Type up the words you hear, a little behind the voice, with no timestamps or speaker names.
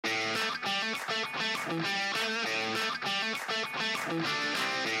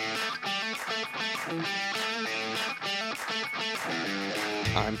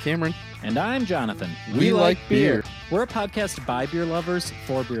I'm Cameron. And I'm Jonathan. We like beer. We're a podcast by beer lovers,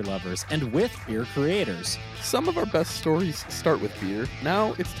 for beer lovers, and with beer creators. Some of our best stories start with beer.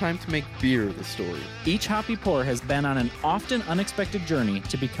 Now it's time to make beer the story. Each hoppy pour has been on an often unexpected journey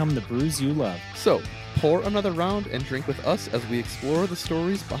to become the brews you love. So, pour another round and drink with us as we explore the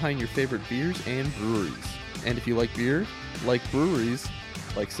stories behind your favorite beers and breweries. And if you like beer, like breweries,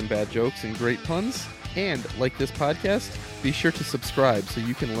 like some bad jokes and great puns, and like this podcast, be sure to subscribe so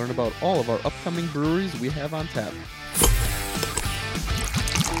you can learn about all of our upcoming breweries we have on tap.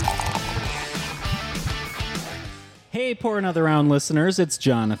 Hey, Pour Another Round listeners, it's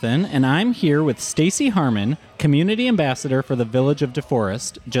Jonathan, and I'm here with Stacy Harmon, Community Ambassador for the Village of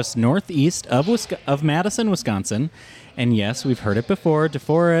DeForest, just northeast of Madison, Wisconsin. And yes, we've heard it before,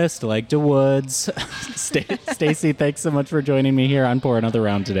 DeForest, like DeWoods. Stacy, thanks so much for joining me here on Pour Another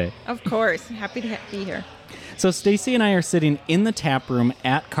Round today. Of course. Happy to be here. So Stacy and I are sitting in the tap room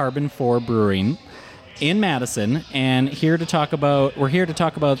at Carbon 4 Brewing in Madison, and we're here to talk about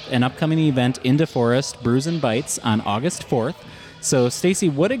an upcoming event in DeForest, Brews and Bites, on August 4th. So Stacy,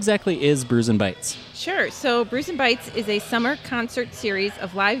 what exactly is Brews and Bites? Sure. So Brews and Bites is a summer concert series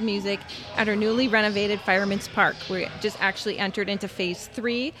of live music at our newly renovated Fireman's Park. We just actually entered into phase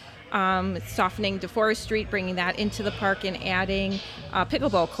 3, softening DeForest Street, bringing that into the park and adding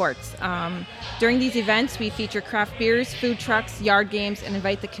pickleball courts. During these events, we feature craft beers, food trucks, yard games, and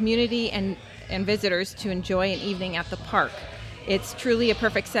invite the community and visitors to enjoy an evening at the park. It's truly a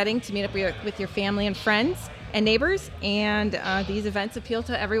perfect setting to meet up with your family and friends and neighbors, and these events appeal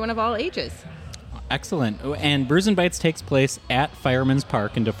to everyone of all ages. Excellent. And Brews and Bites takes place at Fireman's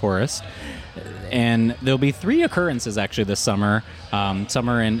Park in DeForest, and there'll be 3 occurrences actually this summer,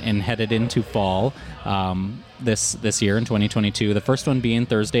 and headed into fall this year in 2022. The first one being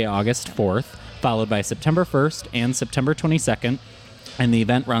Thursday, August 4th, followed by September 1st and September 22nd. And the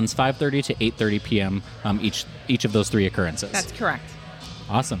event runs 5:30 to 8:30 p.m. Each of those 3 occurrences. That's correct.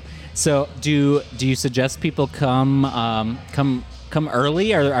 Awesome. So, do you suggest people come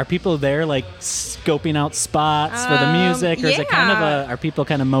early? Are people there like scoping out spots for the music, or is it are people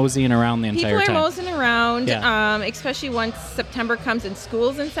kind of moseying around the entire time? People are moseying around, especially once September comes and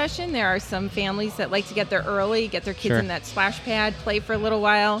school's in session. There are some families that like to get there early, get their kids in that splash pad, play for a little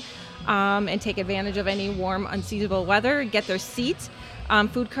while, and take advantage of any warm, unseasonable weather, get their seat.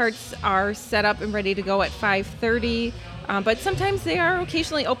 Food carts are set up and ready to go at 5:30, but sometimes they are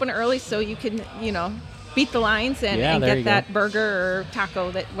occasionally open early, so you can, beat the lines and get that burger or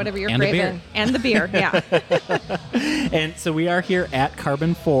taco, whatever you're craving. And the beer, yeah. And so we are here at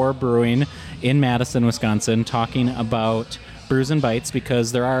Carbon 4 Brewing in Madison, Wisconsin, talking about Brews and Bites,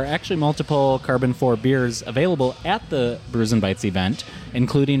 because there are actually multiple Carbon 4 beers available at the Brews and Bites event,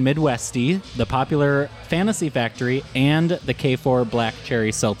 including Midwesty, the popular Fantasy Factory, and the K4 Black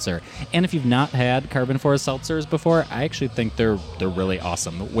Cherry Seltzer. And if you've not had Carbon 4 seltzers before, I actually think they're really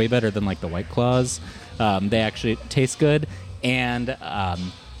awesome. Way better than like the White Claws. They actually taste good and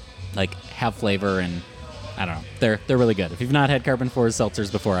have flavor, and I don't know. They're really good. If you've not had Carbon 4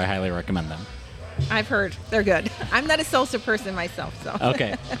 seltzers before, I highly recommend them. I've heard they're good. I'm not a seltzer person myself, so.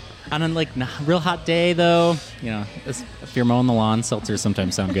 Okay. On a real hot day, though, if you're mowing the lawn, seltzers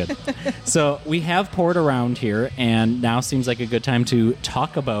sometimes sound good. So we have poured around here, and now seems like a good time to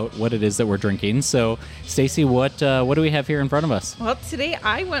talk about what it is that we're drinking. So, Stacy, what do we have here in front of us? Well, today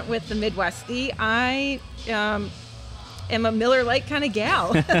I went with the Midwesty. I am a Miller Lite kind of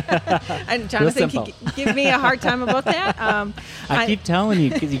gal. And Jonathan can give me a hard time about that. I keep telling you,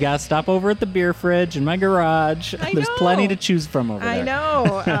 because you got to stop over at the beer fridge in my garage. There's plenty to choose from over there. I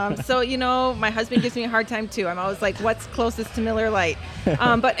know. So, my husband gives me a hard time, too. I'm always like, what's closest to Miller Lite?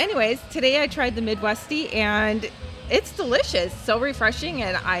 But anyways, today I tried the Midwesty, and it's delicious. So refreshing.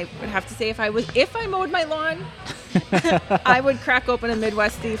 And I would have to say, if I mowed my lawn, I would crack open a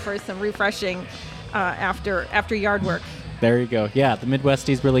Midwesty for some refreshing after yard work. There you go. Yeah, the Midwesty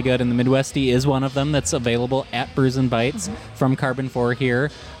is really good, and the Midwesty is one of them that's available at Brews and Bites from Carbon 4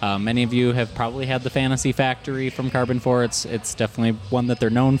 here. Many of you have probably had the Fantasy Factory from Carbon 4. It's definitely one that they're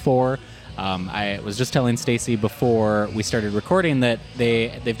known for. I was just telling Stacy before we started recording that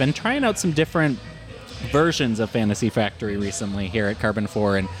they've been trying out some different versions of Fantasy Factory recently here at Carbon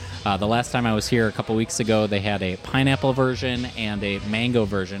 4, and the last time I was here a couple weeks ago, they had a pineapple version and a mango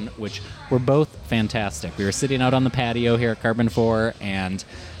version, which were both fantastic. We were sitting out on the patio here at Carbon 4, and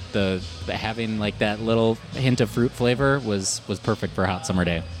the having like that little hint of fruit flavor was perfect for a hot summer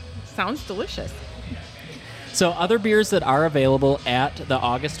day. Sounds delicious. So other beers that are available at the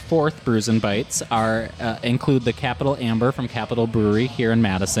August 4th Brews and Bites include the Capital Amber from Capital Brewery here in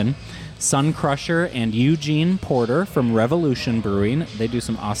Madison, Sun Crusher and Eugene Porter from Revolution Brewing. They do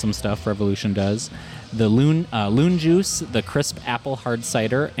some awesome stuff, Revolution does. The Loon Juice, the Crisp Apple Hard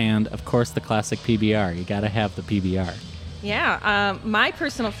Cider, and, of course, the classic PBR. You got to have the PBR. Yeah, my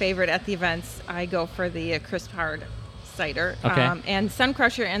personal favorite at the events, I go for the Crisp Hard Cider. Okay. And Sun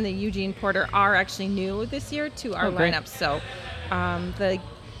Crusher and the Eugene Porter are actually new this year to our great. lineup. So the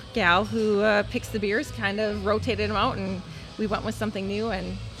gal who picks the beers kind of rotated them out, and we went with something new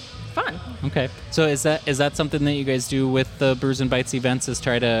and fun. Okay. So is that something that you guys do with the Brews and Bites events, is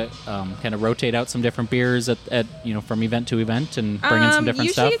try to kind of rotate out some different beers at from event to event and bring in some different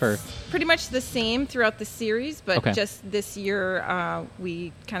usually stuff? Or it's pretty much the same throughout the series, but Okay. just this year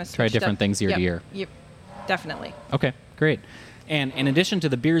we kind of Try different things year to year. Yep, definitely. Okay, great. And in addition to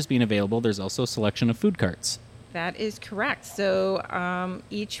the beers being available, there's also a selection of food carts. That is correct. So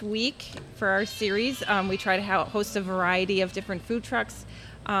each week for our series, we try to host a variety of different food trucks.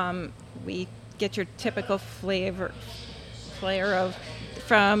 We get your typical flair of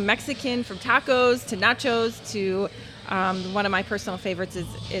from Mexican, from tacos to nachos to one of my personal favorites is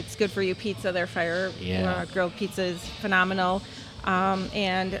It's Good For You Pizza. Their fire grilled pizza is phenomenal.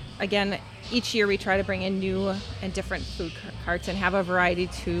 And again, each year we try to bring in new and different food carts and have a variety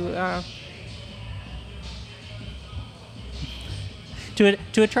to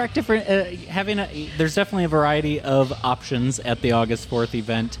attract different, there's definitely a variety of options at the August 4th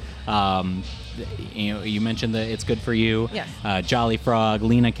event. You mentioned that It's Good For You. Yes. Jolly Frog,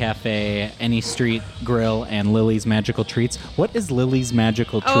 Lena Cafe, Any Street Grill, and Lily's Magical Treats. What is Lily's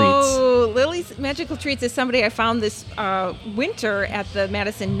Magical Treats? Oh, Lily's Magical Treats is somebody I found this winter at the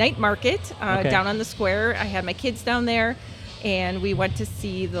Madison Night Market down on the square. I had my kids down there, and we went to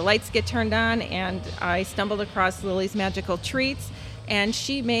see the lights get turned on, and I stumbled across Lily's Magical Treats, and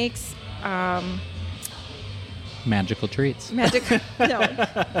she makes... Magical Treats. Cotton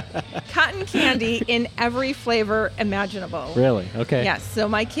candy in every flavor imaginable. Really? Okay. Yes. So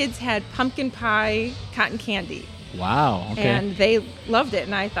my kids had pumpkin pie cotton candy. Wow. Okay. And they loved it,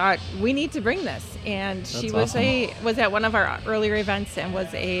 and I thought we need to bring this. And she was awesome. at one of our earlier events and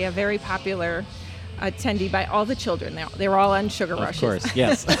was a very popular attendee by all the children. They were all on sugar rushes. Of course,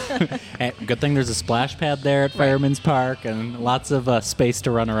 yes. Good thing there's a splash pad there at Fireman's Park and lots of space to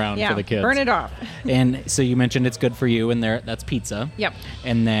run around for the kids. Burn it off. And so you mentioned It's Good For You, and that's pizza. Yep.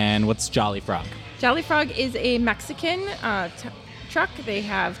 And then what's Jolly Frog? Jolly Frog is a Mexican truck. They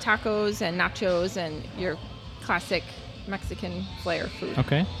have tacos and nachos and your classic Mexican flair food.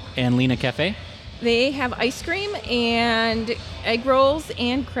 Okay. And Lena Cafe? They have ice cream and egg rolls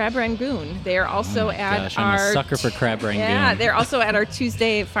and crab rangoon. They're also I'm a sucker for crab rangoon. Yeah, they're also at our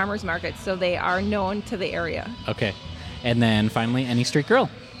Tuesday farmers market, so they are known to the area. Okay. And then finally, Any Street Grill.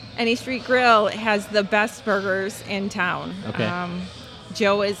 Any Street Grill has the best burgers in town. Okay.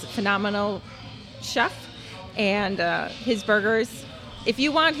 Joe is a phenomenal chef, and his burgers... If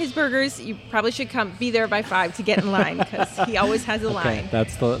you want his burgers, you probably should be there by 5 to get in line, because he always has a line.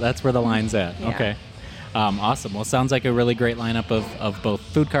 That's where the line's at. Yeah. Okay. Awesome. Well, sounds like a really great lineup of both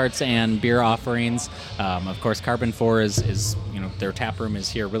food carts and beer offerings. Of course, Carbon 4 is their tap room is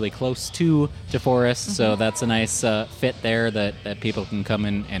here really close to DeForest, so that's a nice fit there that people can come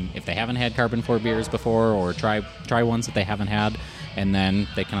in, and if they haven't had Carbon 4 beers before, or try ones that they haven't had, and then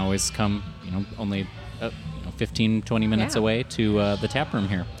they can always come only 15-20 minutes away to the tap room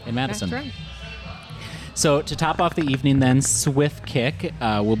here in Madison. That's right. So to top off the evening then, Swift Kick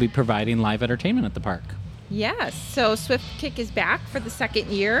will be providing live entertainment at the park. Yes, so Swift Kick is back for the second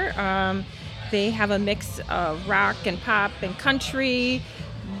year. They have a mix of rock and pop and country,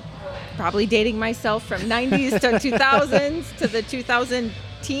 probably dating myself from 90s to 2000s to the 2000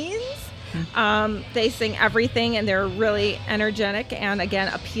 teens. They sing everything, and they're really energetic and,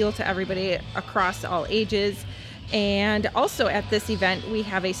 again, appeal to everybody across all ages. And also at this event, we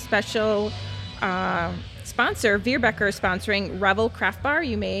have a special sponsor, Veerbecker, sponsoring Revel Craft Bar.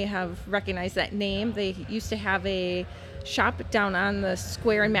 You may have recognized that name. They used to have a shop down on the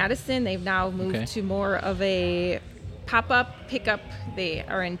square in Madison. They've now moved to more of a pop-up, pickup. They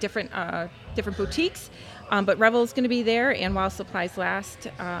are in different boutiques. But Revel is going to be there, and while supplies last,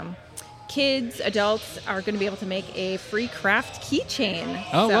 kids, adults are going to be able to make a free craft keychain.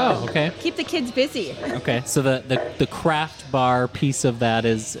 Oh, so wow, okay. Keep the kids busy. Okay, so the craft bar piece of that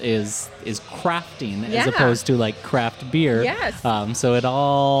is crafting as opposed to like craft beer. Yes. So it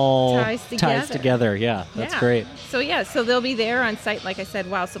all ties together. Yeah, that's great. So they'll be there on site, like I said,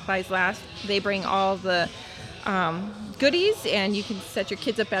 while supplies last. They bring all the goodies, and you can set your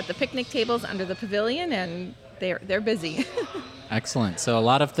kids up at the picnic tables under the pavilion and they're busy. Excellent. So a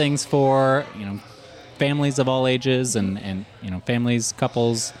lot of things for, families of all ages and families,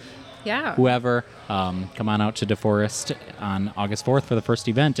 couples, Yeah. whoever. Come on out to DeForest on August 4th for the first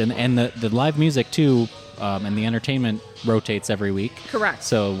event. And the live music, too, and the entertainment rotates every week. Correct.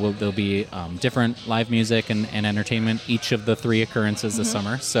 So there'll be different live music and entertainment each of the 3 occurrences this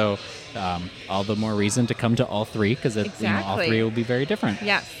summer. So all the more reason to come to all 3 because all Exactly. 3 will be very different.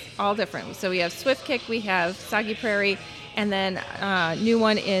 Yes, all different. So we have Swift Kick, we have Soggy Prairie, and then new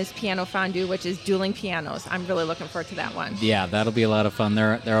one is Piano Fondue, which is dueling pianos. I'm really looking forward to that one. Yeah, that'll be a lot of fun.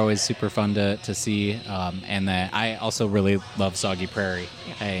 They're always super fun to see, and I also really love Soggy Prairie.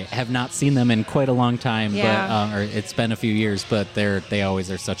 Yeah. I have not seen them in quite a long time, Yeah. but or it's been a few years, but they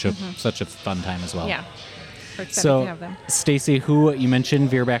always are such a fun time as well. Yeah. We're excited to So, have them. Stacy, who you mentioned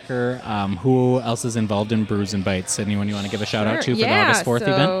Veerbecker, who else is involved in Brews and Bites? Anyone you want to give a shout out to for the August 4th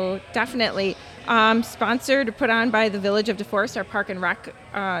event? So definitely. Sponsored, put on by the Village of DeForest, our Park and Rec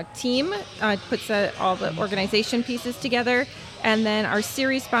team, puts all the organization pieces together. And then our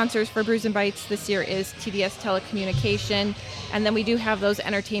series sponsors for Brews and Bites this year is TDS Telecommunication. And then we do have those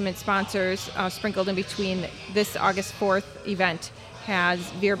entertainment sponsors sprinkled in between. This August 4th event has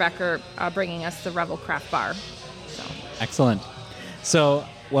Veerbecker bringing us the Revel Craft Bar. So. Excellent. So,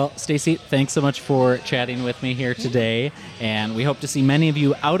 well, Stacy, thanks so much for chatting with me here today, and we hope to see many of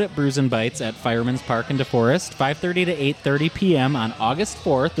you out at Brews and Bites at Fireman's Park in DeForest, 5:30 to 8:30 p.m. on August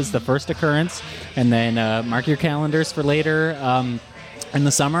 4th is the first occurrence, and then mark your calendars for later in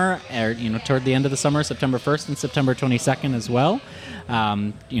the summer, or toward the end of the summer, September 1st and September 22nd as well.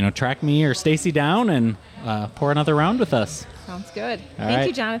 Track me or Stacy down and pour another round with us. Sounds good. All Thank right.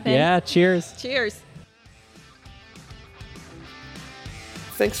 you, Jonathan. Yeah, cheers. Cheers.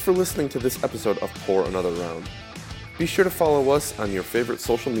 Thanks for listening to this episode of Pour Another Round. Be sure to follow us on your favorite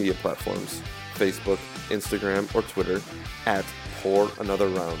social media platforms, Facebook, Instagram, or Twitter, at Pour Another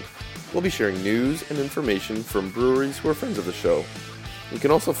Round. We'll be sharing news and information from breweries who are friends of the show. You can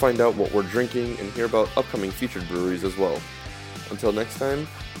also find out what we're drinking and hear about upcoming featured breweries as well. Until next time,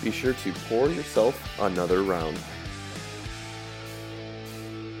 be sure to pour yourself another round.